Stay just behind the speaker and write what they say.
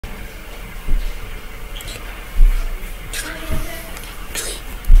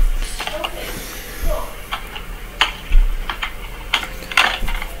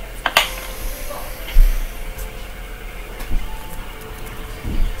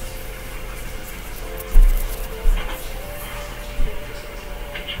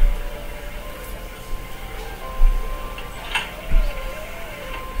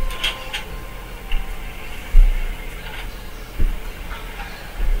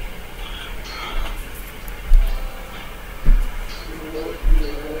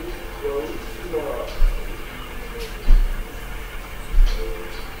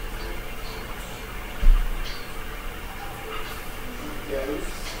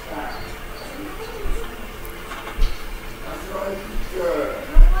Premiering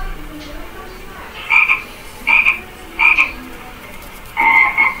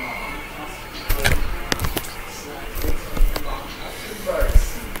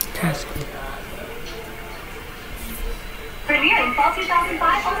fall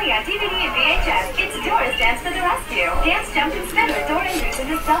 2005 only on DVD and VHS. It's Dora's Dance to the Rescue. Dance, jump, and spin with Dora and Goose in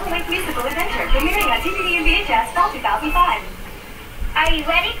this double-length musical adventure. Premiering on DVD and VHS fall 2005. Are you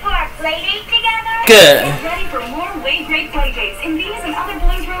ready for a play date together? Good. Get ready for more Way Great play dates in these and other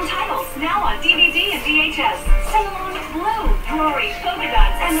Blues Room titles. Now on DVD and VHS. Sing along with Blue, Rory, Polka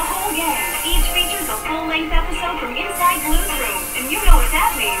Dots, and the whole gang. Each features a full-length episode from inside Blues Room. And you know what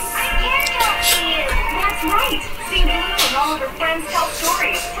that means. I can talk to you. That's right. See Blue and all of her friends tell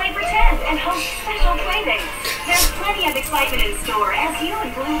stories, play pretend, and host special playdates. There's plenty of excitement in store as you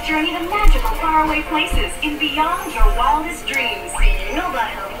and Blue journey to magical faraway places in beyond your wildest dreams. You know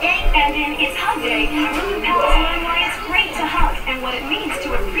about Hug Day? And in It's Hug Day, Blue and Pals learn why it's great to hug and what it means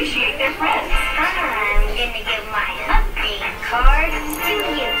to appreciate their friends. I'm gonna give my Hug Day card to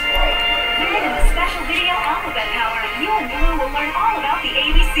you. Then in the special video alphabet power, you and Blue will learn all about the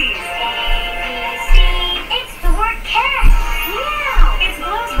ABCs. ABC. It's the word cat. Yeah. It's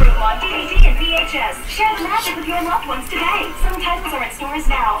Blues Room on DVD and VHS. Share the magic with your loved ones today. Some titles are in stores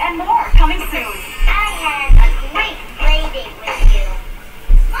now, and more coming soon. I had a great play date with you.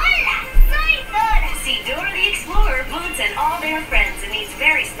 Hola, soy Dora. See Dora the Explorer, Boots, and all their friends in these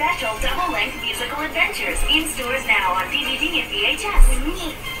very special double-length musical adventures in stores now on DVD and VHS. We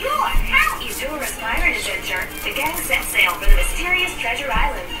need your help. Dora's Pirate Adventure. The gang set sail for the mysterious Treasure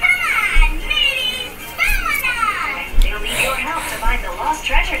Island. Come on, ladies. Vamonos. They'll need your help to find the lost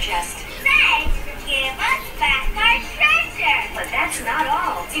treasure chest. Thanks. Give us back our treasure. But that's not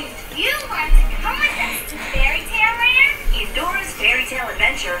all. Do you want to come with us to Fairy Tale Land? In Dora's Fairy Tale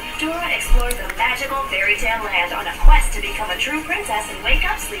Adventure, Dora explores the magical fairy tale land on a quest to become a true princess and wake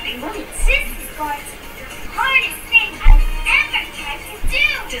up sleeping Boots. This is going to be the hardest thing I've ever tried to do.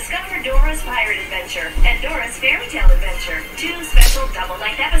 Discover Dora's Pirate Adventure and Dora's Fairy Tale Adventure. 2 special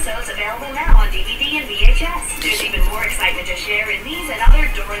double-length episodes available now on DVD and VHS. There's even more excitement to share in these and other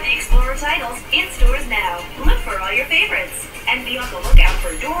Dora the Explorer titles in stores now. Look for all your favorites. And be on the lookout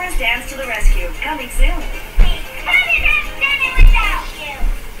for Dora's Dance to the Rescue, coming soon. We couldn't have done it without you.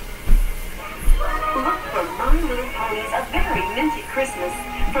 Look for My Little Ponies: A Very Minty Christmas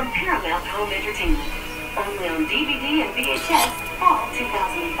from Paramount Home Entertainment. Only on DVD and VHS, fall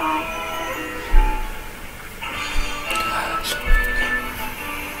 2005.